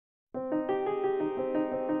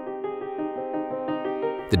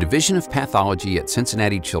The Division of Pathology at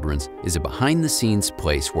Cincinnati Children's is a behind-the-scenes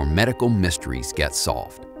place where medical mysteries get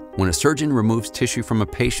solved. When a surgeon removes tissue from a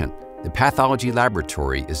patient, the pathology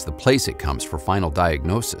laboratory is the place it comes for final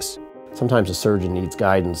diagnosis. Sometimes a surgeon needs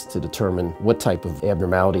guidance to determine what type of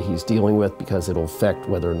abnormality he's dealing with because it'll affect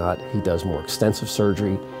whether or not he does more extensive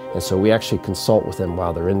surgery. And so we actually consult with them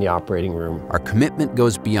while they're in the operating room. Our commitment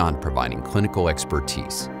goes beyond providing clinical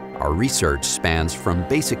expertise. Our research spans from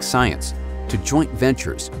basic science to joint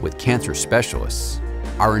ventures with cancer specialists.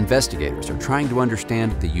 Our investigators are trying to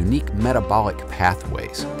understand the unique metabolic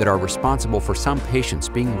pathways that are responsible for some patients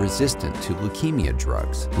being resistant to leukemia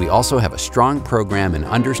drugs. We also have a strong program in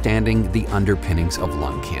understanding the underpinnings of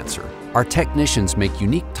lung cancer. Our technicians make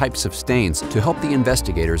unique types of stains to help the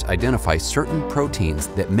investigators identify certain proteins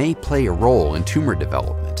that may play a role in tumor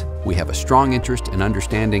development. We have a strong interest in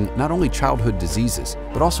understanding not only childhood diseases,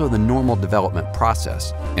 but also the normal development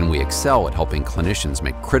process, and we excel at helping clinicians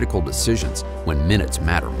make critical decisions when minutes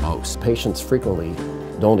matter most. Patients frequently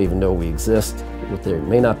don't even know we exist. What they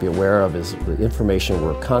may not be aware of is the information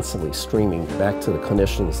we're constantly streaming back to the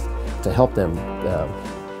clinicians to help them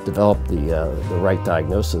develop the right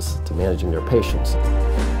diagnosis to managing their patients.